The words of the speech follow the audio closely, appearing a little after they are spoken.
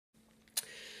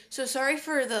So sorry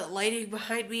for the lighting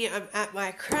behind me. I'm at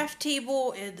my craft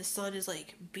table and the sun is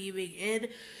like beaming in.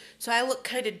 So I look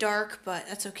kind of dark, but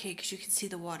that's okay because you can see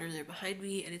the water there behind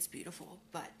me and it's beautiful.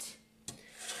 But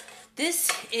this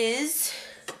is,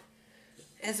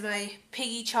 as my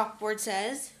piggy chalkboard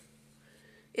says,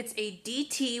 it's a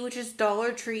DT, which is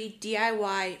Dollar Tree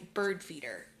DIY bird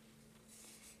feeder.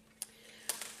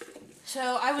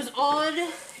 So I was on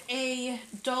a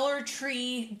Dollar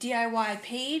Tree DIY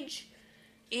page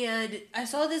and I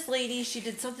saw this lady. She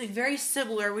did something very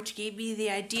similar, which gave me the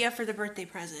idea for the birthday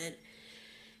present.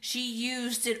 She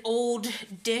used an old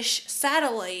dish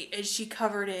satellite and she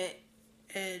covered it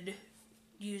and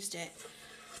used it.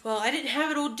 Well, I didn't have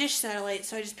an old dish satellite,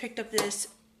 so I just picked up this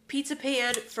pizza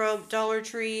pan from Dollar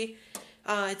Tree.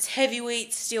 It's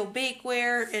heavyweight steel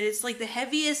bakeware, and it's like the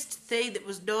heaviest thing that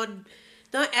was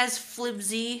not as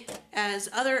flimsy as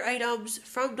other items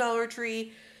from Dollar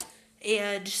Tree.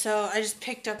 And so I just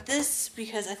picked up this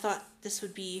because I thought this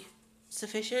would be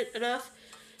sufficient enough.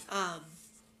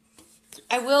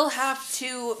 I will have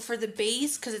to, for the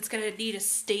base, because it's going to need a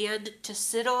stand to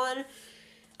sit on,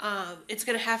 it's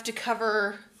going to have to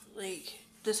cover like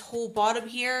this whole bottom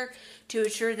here to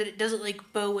ensure that it doesn't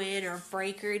like bow in or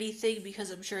break or anything,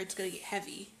 because I'm sure it's going to get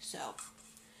heavy. So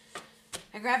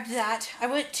I grabbed that. I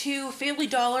went to Family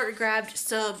Dollar and grabbed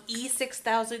some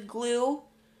E6000 glue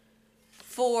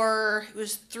for, it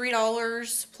was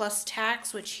 $3 plus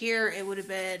tax, which here it would have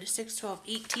been $6,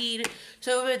 $12, $18.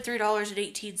 So it would have been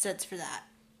 $3.18 for that.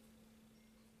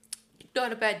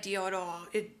 Not a bad deal at all,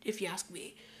 if you ask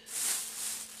me.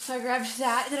 So I grabbed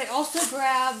that. And then I also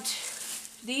grabbed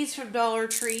these from Dollar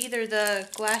Tree. They're the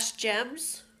glass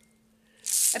gems.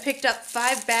 I picked up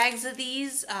 5 bags of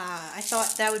these. I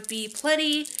thought that would be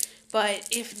plenty, but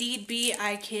if need be,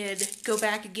 I can go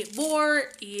back and get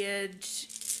more. And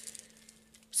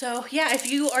so, yeah, if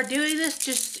you are doing this,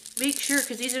 just make sure,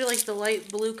 because these are like the light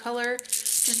blue color,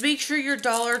 just make sure your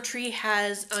Dollar Tree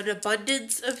has an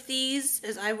abundance of these,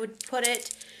 as I would put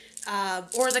it,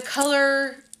 or the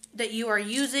color that you are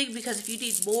using, because if you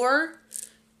need more,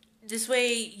 this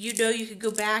way you know you can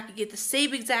go back and get the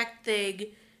same exact thing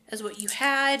as what you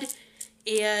had,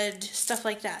 and stuff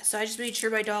like that. So I just made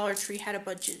sure my Dollar Tree had a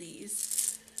bunch of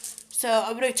these. So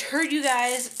I'm going to turn you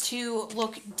guys to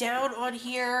look down on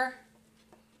here,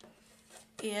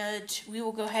 and we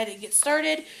will go ahead and get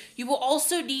started. You will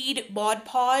also need Mod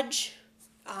Podge.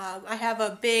 I have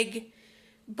a big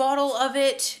bottle of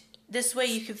it. This way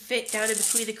you can fit down in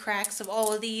between the cracks of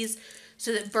all of these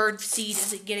so that bird seed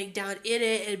isn't getting down in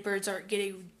it and birds aren't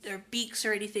getting their beaks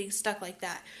or anything stuck like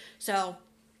that. So,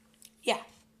 yeah.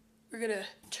 We're going to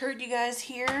turn you guys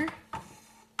here.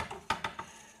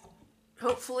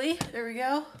 Hopefully. There we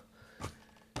go.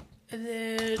 And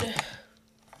then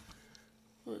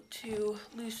want to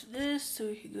loosen this so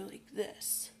we can go like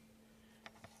this.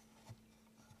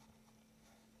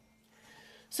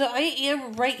 So I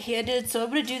am right-handed, so I'm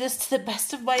going to do this to the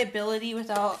best of my ability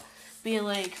without being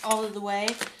like all in the way.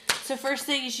 So first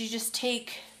thing is you just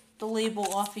take the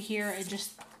label off of here and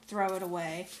just throw it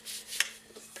away.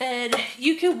 And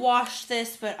you can wash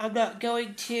this, but I'm not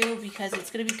going to because it's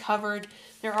going to be covered.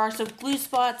 There are some glue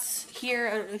spots here.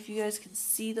 I don't know if you guys can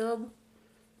see them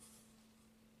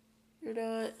or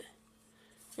not.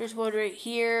 There's one right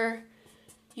here.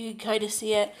 You can kind of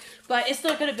see it, but it's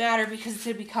not going to matter because it's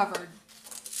going to be covered.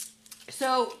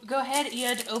 So go ahead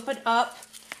and open up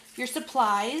your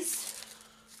supplies.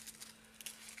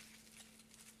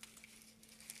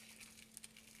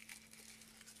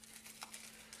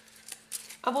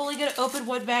 I'm only going to open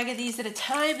one bag of these at a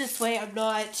time. This way I'm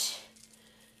not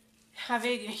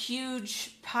having a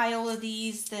huge pile of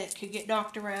these that could get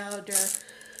knocked around or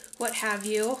what have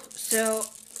you. So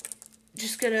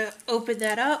just going to open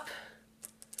that up.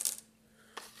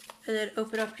 And then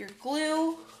open up your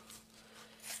glue.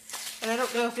 And I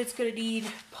don't know if it's going to need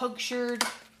punctured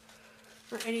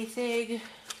or anything.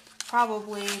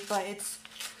 Probably, but it's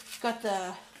got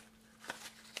the...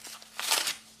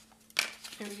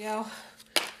 There we go.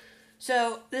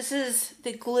 So this is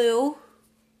the glue.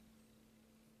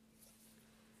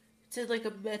 It's in like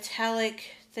a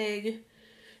metallic thing.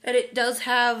 And it does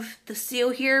have the seal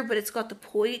here, but it's got the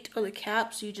point on the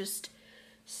cap, so you just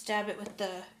stab it with the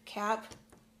cap.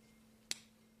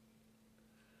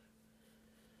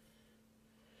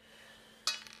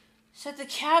 Set the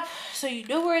cap so you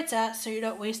know where it's at, so you're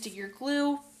not wasting your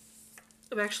glue.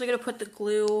 I'm actually going to put the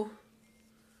glue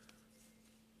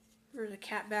or the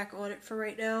cap back on it for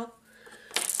right now.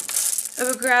 I'm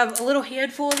going to grab a little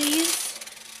handful of these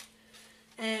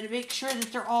and make sure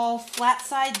that they're all flat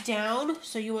side down.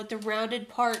 So you want the rounded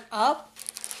part up.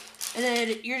 And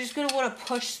then you're just going to want to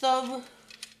push them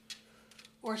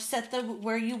or set them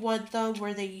where you want them,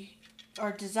 where they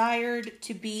are desired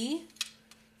to be.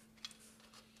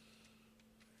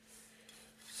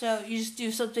 So you just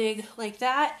do something like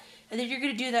that, and then you're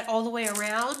going to do that all the way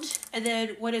around, and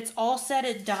then when it's all said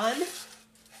and done,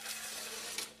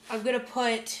 I'm going to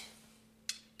put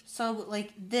some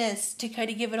like this to kind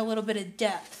of give it a little bit of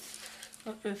depth. I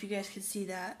don't know if you guys can see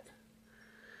that.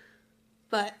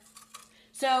 But,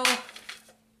 so,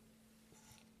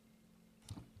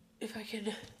 if I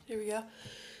can, there we go.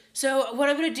 So what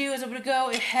I'm going to do is I'm going to go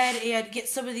ahead and get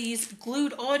some of these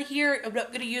glued on here. I'm not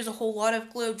going to use a whole lot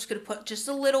of glue. I'm just going to put just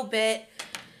a little bit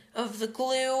of the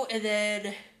glue and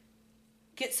then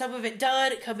get some of it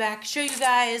done, come back, show you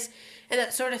guys, and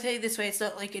that sort of thing. This way it's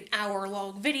not like an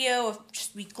hour-long video of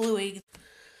just me gluing.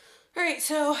 Alright,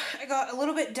 so I got a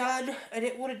little bit done. I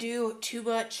didn't want to do too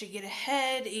much and get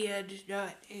ahead and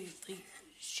not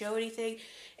show anything.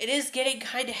 It is getting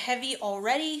kind of heavy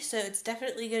already, so it's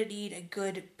definitely going to need a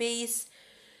good base.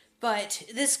 But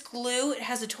this glue, it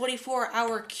has a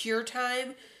 24-hour cure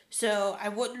time, so I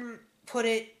wouldn't put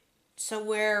it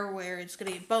somewhere where it's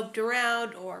going to get bumped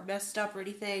around or messed up or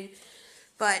anything.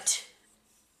 But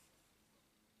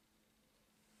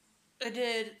I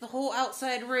did the whole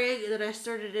outside ring, and then I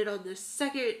started it on the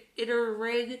second inner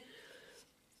ring.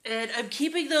 And I'm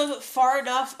keeping them far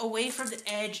enough away from the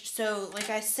edge, so like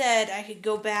I said, I could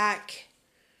go back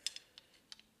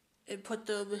and put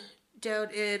them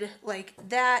down in like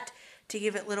that to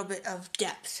give it a little bit of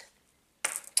depth.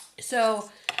 So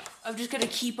I'm just going to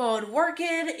keep on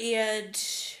working, and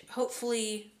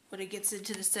hopefully when it gets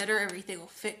into the center, everything will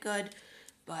fit good.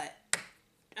 But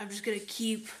I'm just going to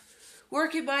keep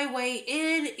working my way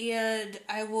in, and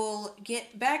I will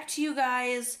get back to you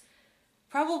guys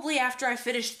probably after I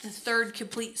finish the third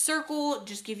complete circle,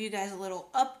 just give you guys a little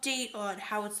update on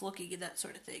how it's looking and that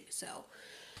sort of thing. So,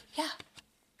 yeah.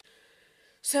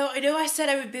 So, I know I said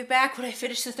I would be back when I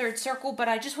finish the third circle, but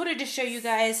I just wanted to show you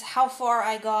guys how far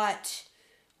I got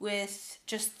with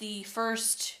just the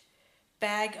first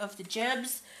bag of the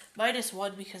gems.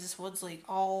 -1 because this one's like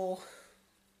all...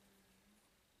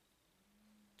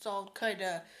 It's all kind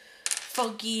of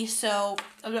funky, so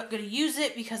I'm not going to use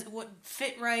it because it wouldn't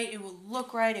fit right, it wouldn't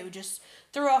look right, it would just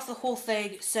throw off the whole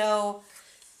thing. So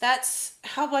that's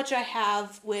how much I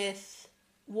have with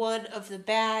one of the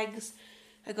bags.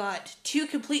 I got 2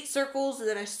 complete circles, and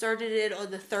then I started it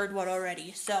on the third one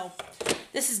already. So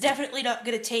this is definitely not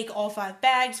going to take all 5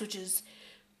 bags, which is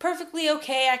perfectly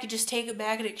okay. I could just take them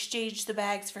back and exchange the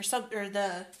bags for some, or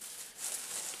the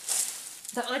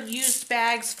unused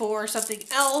bags for something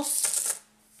else.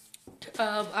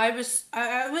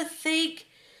 I would think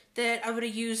that I'm going to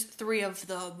use 3 of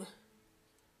them,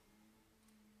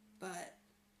 but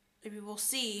maybe we'll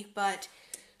see. But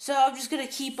so I'm just going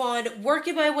to keep on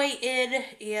working my way in,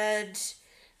 and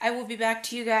I will be back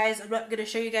to you guys. I'm not going to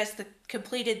show you guys the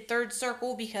completed third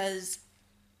circle because,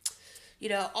 you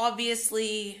know,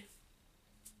 obviously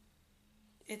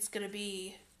it's going to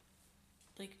be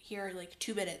like here in like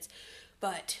 2 minutes.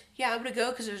 But, yeah, I'm going to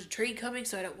go because there's a train coming,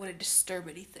 so I don't want to disturb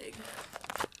anything.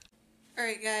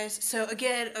 Alright, guys, so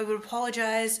again, I would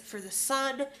apologize for the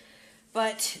sun,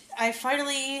 but I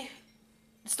finally,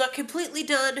 it's not completely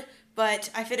done,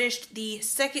 but I finished the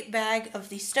second bag of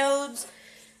the stones,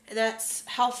 and that's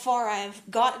how far I've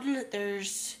gotten.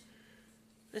 There's,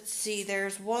 let's see,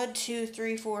 there's 1, 2,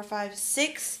 3, 4, 5,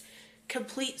 6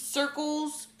 complete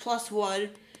circles plus 1.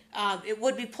 It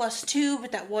would be plus 2,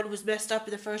 but that 1 was messed up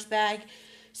in the first bag.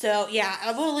 So, yeah,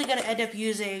 I'm only going to end up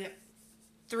using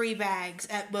 3 bags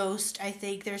at most, I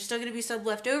think. There's still going to be some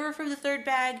left over from the third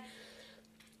bag.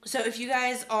 So, if you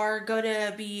guys are going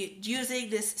to be using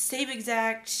this same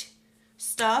exact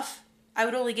stuff, I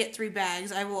would only get 3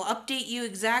 bags. I will update you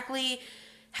exactly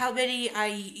how many I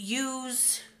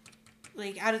use,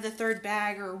 like, out of the third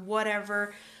bag or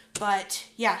whatever. But,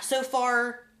 yeah, so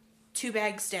far, 2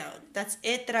 bags down. That's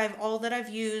it. All that I've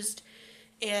used,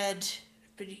 and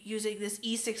I've been using this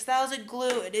E6000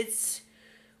 glue, and it's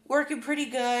working pretty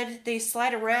good. They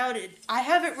slide around, and I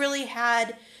haven't really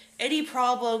had any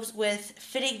problems with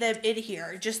fitting them in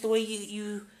here. Just the way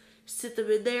you sit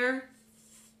them in there.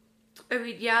 I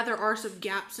mean, yeah, there are some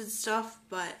gaps and stuff,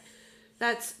 but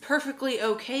that's perfectly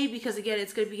okay because, again,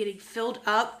 it's going to be getting filled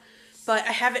up. But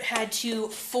I haven't had to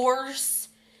force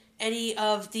any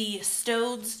of the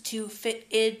stones to fit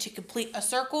in to complete a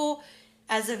circle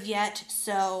as of yet,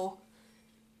 so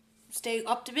I'm staying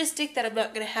optimistic that I'm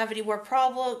not going to have any more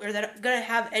problems, or that I'm going to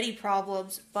have any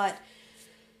problems. But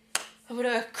I'm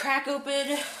going to crack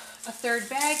open a third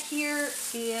bag here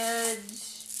and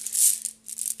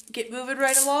get moving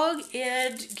right along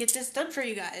and get this done for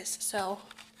you guys. So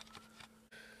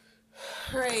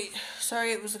Alright,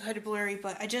 sorry it was kind of blurry,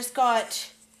 but I just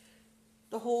got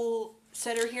the whole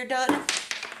center here done.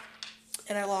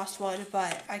 And I lost one,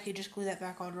 but I could just glue that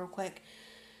back on real quick.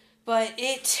 But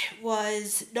it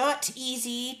was not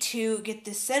easy to get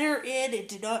the center in. It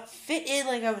did not fit in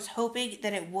like I was hoping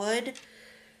that it would.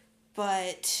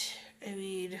 But, I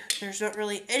mean, there's not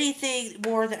really anything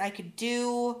more that I could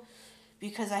do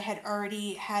because I had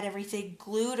already had everything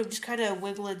glued. I'm just kind of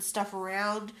wiggling stuff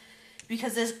around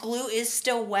because this glue is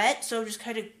still wet. So I'm just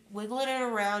kind of wiggling it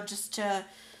around just to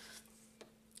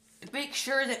make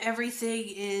sure that everything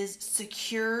is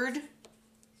secured.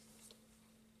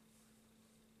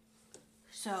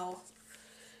 So,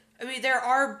 I mean, there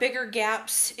are bigger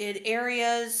gaps in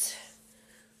areas,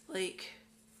 like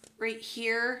right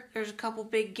here. There's a couple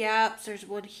big gaps. There's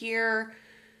one here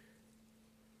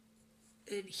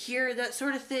and here, that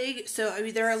sort of thing. So, I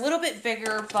mean, they're a little bit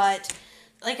bigger, but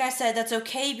like I said, that's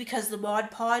okay because the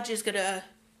Mod Podge is going to,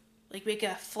 like, make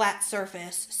a flat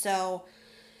surface. So,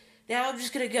 now I'm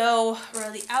just going to go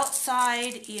around the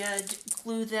outside and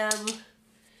glue them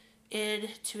in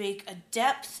to make a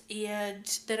depth, and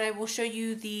then I will show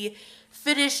you the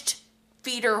finished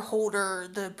feeder holder,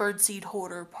 the birdseed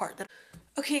holder part.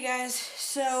 Okay guys,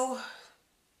 so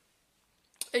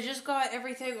I just got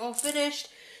everything all finished.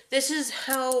 This is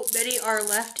how many are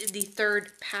left in the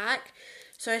third pack.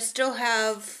 So I still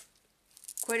have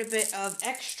quite a bit of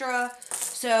extra.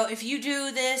 So if you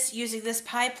do this using this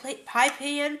pie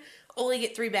pan, only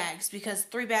get 3 bags because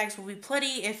 3 bags will be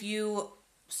plenty if you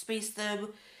space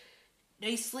them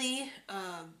nicely.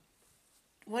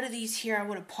 One of these here I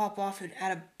want to pop off and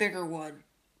add a bigger one.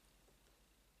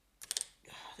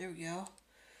 There we go.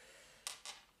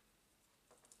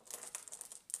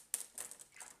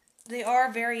 They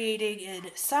are varying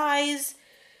in size,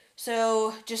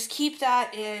 so just keep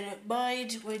that in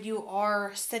mind when you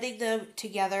are setting them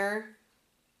together.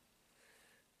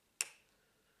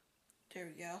 There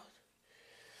we go.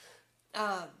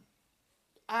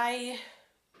 I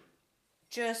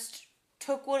just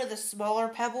took one of the smaller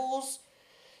pebbles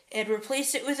and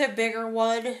replaced it with a bigger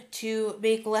one to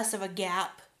make less of a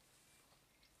gap.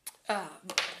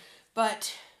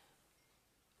 But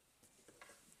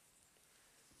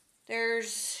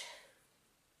there's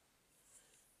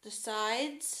the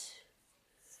sides,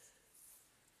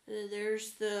 and then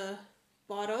there's the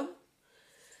bottom,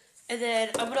 and then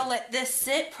I'm going to let this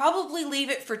sit, probably leave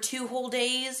it for 2 whole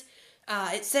days.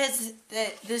 It says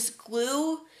that this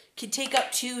glue can take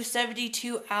up to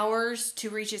 72 hours to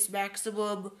reach its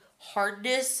maximum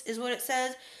hardness, is what it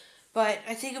says. But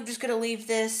I think I'm just going to leave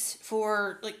this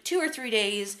for like 2 or 3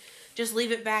 days. Just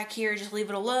leave it back here, just leave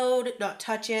it alone, not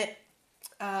touch it.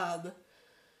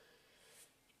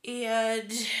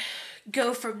 And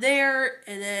go from there,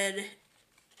 and then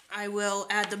I will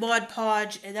add the Mod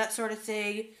Podge and that sort of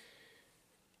thing.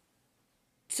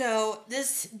 So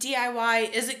this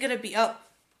DIY isn't going to be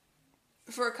up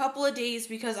for a couple of days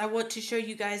because I want to show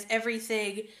you guys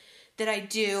everything that I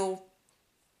do.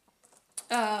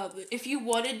 If you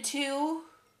wanted to,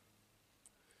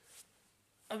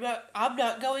 I'm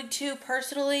not going to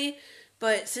personally,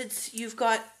 but since you've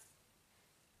got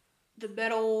the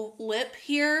metal lip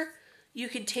here, you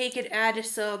can take and add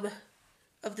some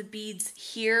of the beads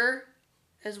here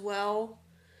as well.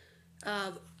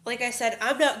 Like I said,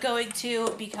 I'm not going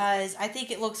to because I think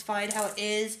it looks fine how it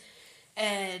is,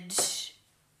 and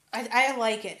I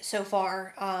like it so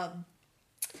far.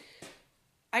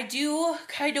 I do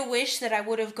kind of wish that I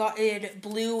would have gotten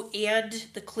blue and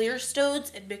the clear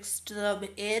stones and mixed them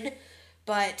in,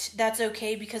 but that's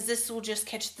okay because this will just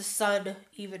catch the sun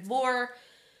even more.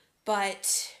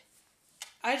 But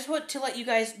I just want to let you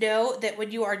guys know that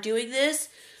when you are doing this,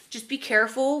 just be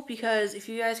careful because if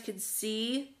you guys can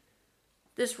see,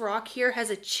 this rock here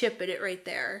has a chip in it right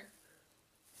there.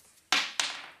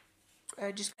 So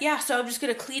I'm just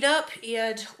going to clean up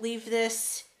and leave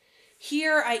this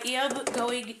here. I am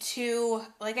going to,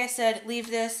 like I said, leave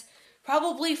this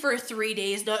probably for 3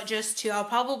 days, not just 2. I'll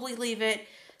probably leave it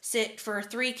sit for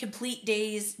 3 complete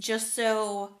days just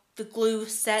so the glue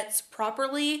sets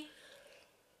properly.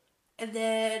 And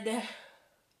then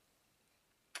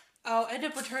I'll end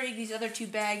up returning these other 2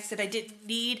 bags that I didn't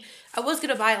need. I was going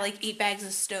to buy like 8 bags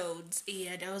of stones,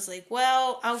 and I was like,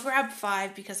 well, I'll grab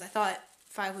 5 because I thought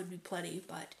 5 would be plenty.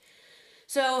 But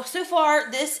so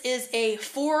far, this is a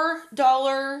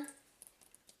 $4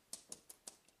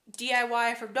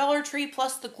 DIY from Dollar Tree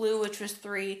plus the glue, which was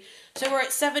 $3. So we're at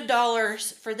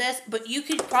 $7 for this, but you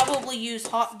could probably use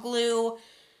hot glue,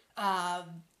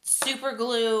 super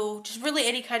glue, just really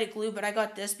any kind of glue, but I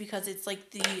got this because it's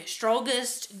like the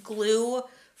strongest glue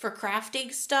for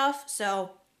crafting stuff.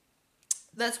 So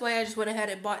That's why I just went ahead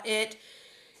and bought it.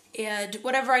 And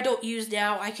whatever I don't use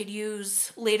now, I could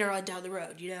use later on down the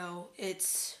road, you know?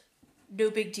 It's no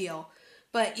big deal.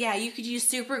 But yeah, you could use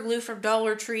super glue from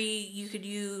Dollar Tree. You could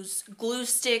use glue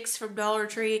sticks from Dollar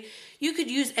Tree. You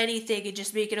could use anything and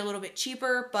just make it a little bit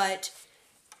cheaper, but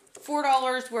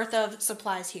 $4 worth of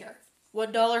supplies here.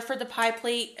 $1 for the pie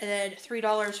plate, and then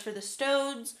 $3 for the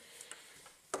stones.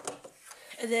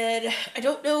 And then I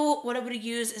don't know what I'm going to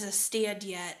use as a stand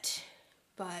yet,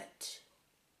 but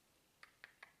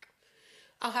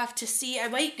I'll have to see. I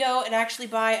might go and actually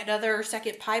buy another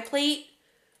second pie plate.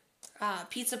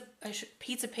 Pizza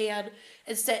pan,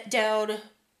 and set down,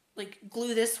 like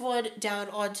glue this one down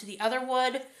onto the other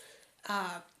one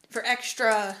for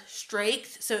extra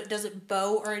strength so it doesn't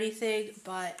bow or anything.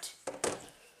 But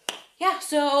yeah,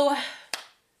 so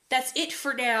that's it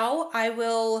for now. I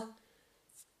will,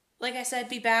 like I said,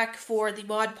 be back for the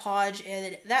Mod Podge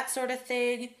and that sort of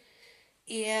thing.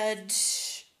 And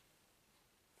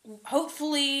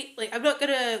hopefully, like, I'm not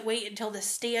gonna wait until the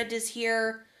stand is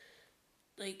here.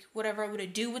 Like, whatever I'm going to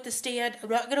do with the stand, I'm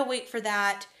not going to wait for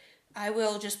that. I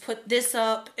will just put this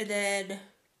up, and then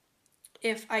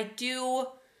if I do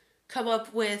come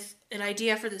up with an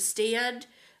idea for the stand,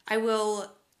 I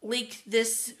will link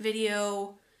this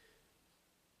video,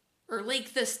 or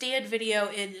link the stand video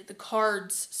in the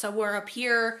cards somewhere up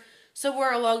here,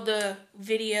 somewhere along the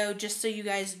video, just so you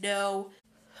guys know.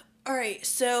 Alright,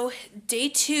 so day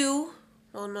 2,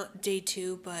 well, not day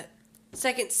 2, but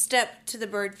second step to the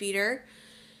bird feeder.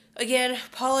 Again,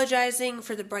 apologizing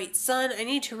for the bright sun. I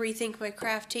need to rethink my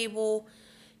craft table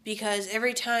because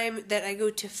every time that I go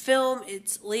to film,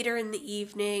 it's later in the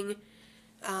evening.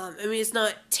 I mean, it's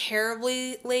not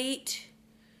terribly late.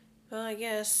 Well, I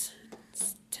guess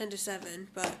it's 10 to 7,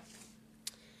 but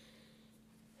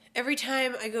every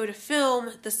time I go to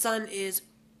film, the sun is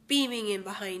beaming in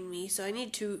behind me, so I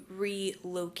need to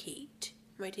relocate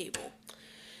my table.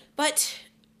 But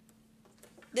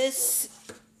this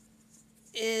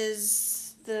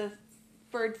is the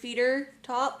bird feeder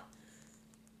top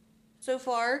so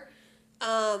far.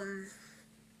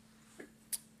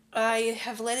 I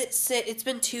have let it sit. It's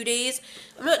been 2 days.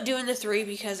 I'm not doing the 3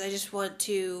 because I just want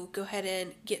to go ahead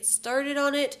and get started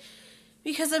on it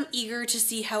because I'm eager to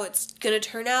see how it's going to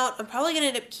turn out. I'm probably going to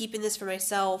end up keeping this for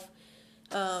myself.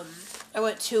 I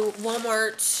went to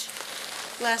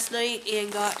Walmart last night and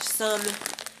got some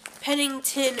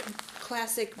Pennington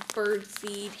classic bird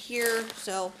feed here,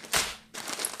 so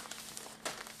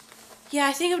yeah,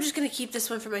 I think I'm just gonna keep this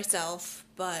one for myself.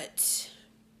 But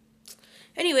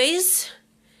anyways,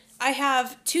 I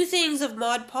have 2 things of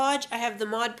Mod Podge. I have the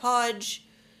Mod Podge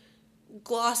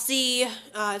Glossy,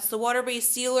 it's the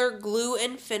water-based sealer, glue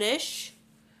and finish,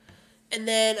 and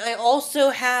then I also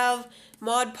have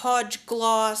Mod Podge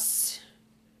Gloss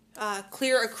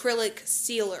clear acrylic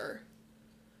sealer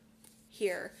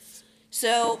here.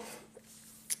 So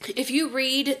if you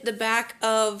read the back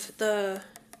of the,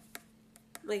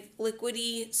 like,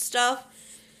 liquidy stuff,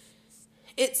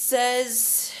 it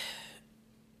says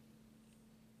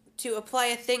to apply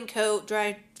a thin coat,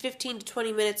 dry 15 to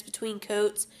 20 minutes between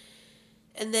coats,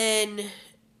 and then,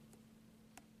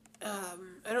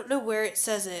 I don't know where it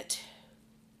says it,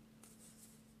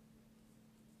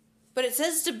 but it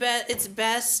says it's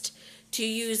best to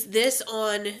use this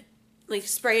on, like,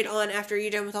 spray it on after you're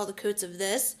done with all the coats of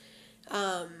this.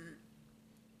 I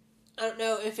don't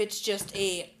know if it's just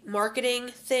a marketing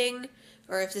thing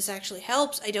or if this actually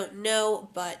helps. I don't know,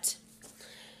 but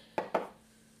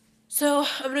so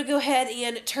I'm going to go ahead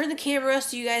and turn the camera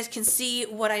so you guys can see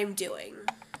what I'm doing.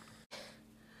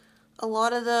 A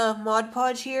lot of the Mod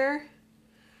Podge here,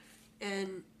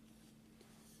 and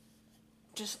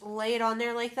just lay it on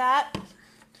there like that. Then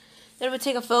I'm going to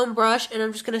take a foam brush and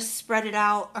I'm just going to spread it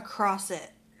out across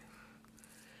it.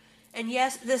 And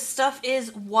yes, this stuff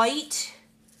is white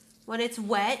when it's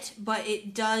wet, but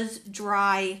it does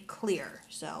dry clear,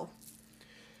 so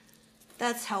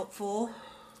that's helpful.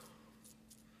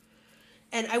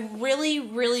 And I really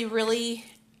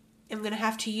am going to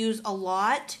have to use a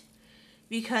lot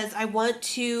because I want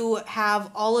to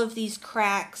have all of these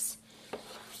cracks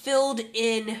filled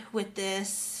in with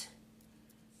this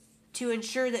to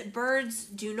ensure that birds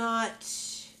do not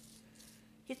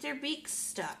get their beaks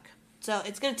stuck. So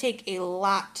it's going to take a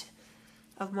lot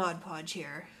of Mod Podge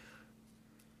here.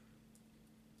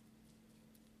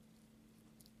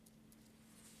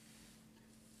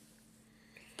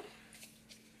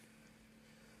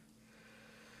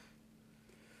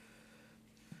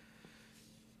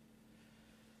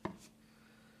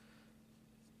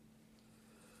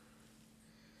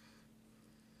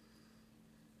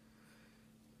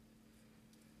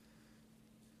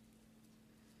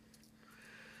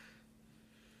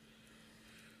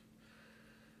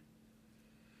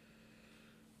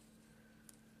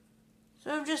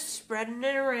 So I'm just spreading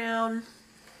it around,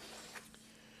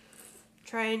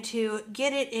 trying to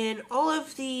get it in all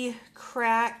of the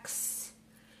cracks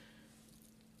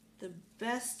the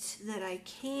best that I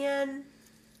can.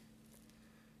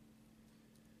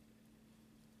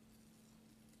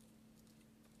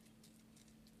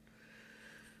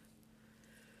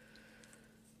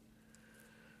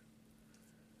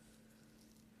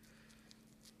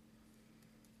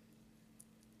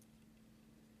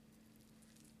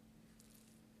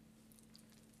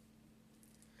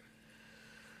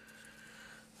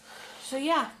 So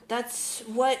yeah, that's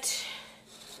what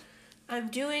I'm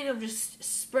doing. I'm just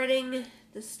spreading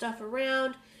the stuff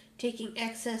around, taking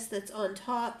excess that's on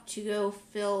top to go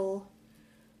fill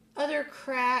other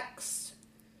cracks.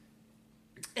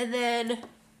 And then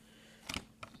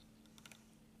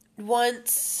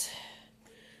once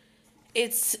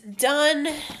it's done,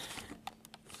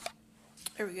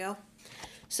 there we go.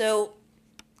 So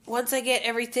once I get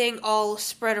everything all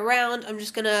spread around, I'm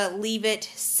just gonna leave it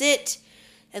sit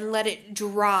and let it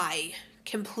dry,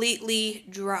 completely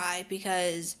dry,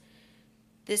 because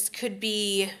this could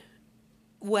be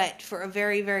wet for a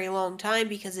very, very long time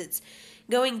because it's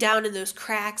going down in those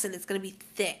cracks and it's going to be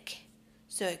thick.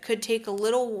 So it could take a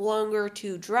little longer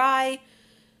to dry,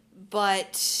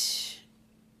 but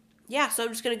yeah, so I'm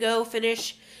just going to go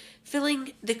finish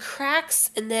filling the cracks,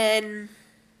 and then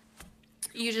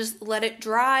you just let it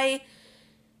dry,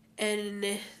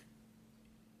 and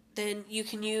then you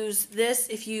can use this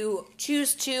if you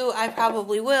choose to. I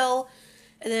probably will.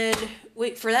 And then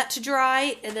wait for that to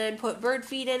dry, and then put bird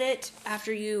feed in it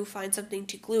after you find something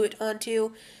to glue it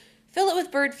onto. Fill it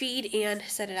with bird feed and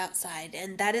set it outside.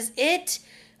 And that is it.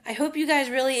 I hope you guys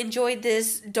really enjoyed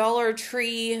this Dollar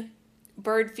Tree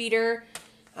bird feeder.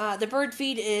 The bird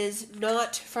feed is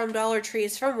not from Dollar Tree,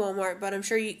 it's from Walmart, but I'm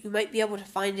sure you might be able to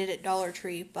find it at Dollar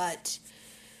Tree. But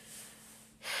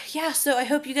yeah, so I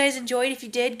hope you guys enjoyed. If you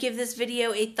did, give this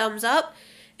video a thumbs up.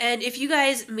 And if you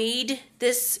guys made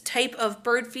this type of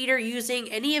bird feeder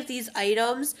using any of these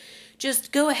items,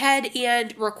 just go ahead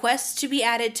and request to be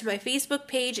added to my Facebook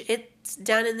page. It's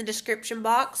down in the description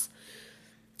box.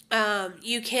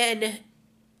 You can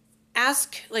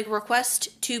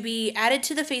request to be added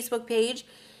to the Facebook page,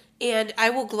 and I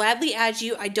will gladly add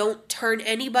you. I don't turn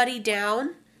anybody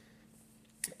down.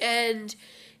 And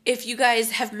if you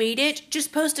guys have made it,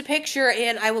 just post a picture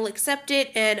and I will accept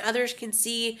it, and others can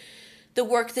see the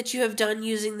work that you have done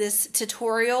using this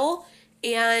tutorial.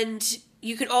 And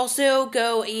you can also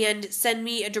go and send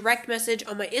me a direct message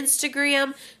on my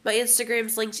Instagram. My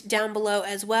Instagram's linked down below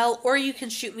as well, or you can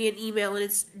shoot me an email and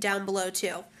it's down below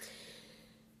too.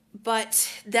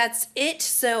 But that's it,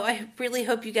 so I really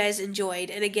hope you guys enjoyed.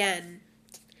 And again,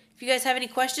 if you guys have any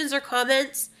questions or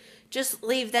comments, just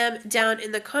leave them down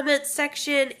in the comments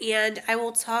section, and I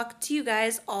will talk to you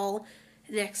guys all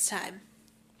next time.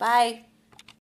 Bye.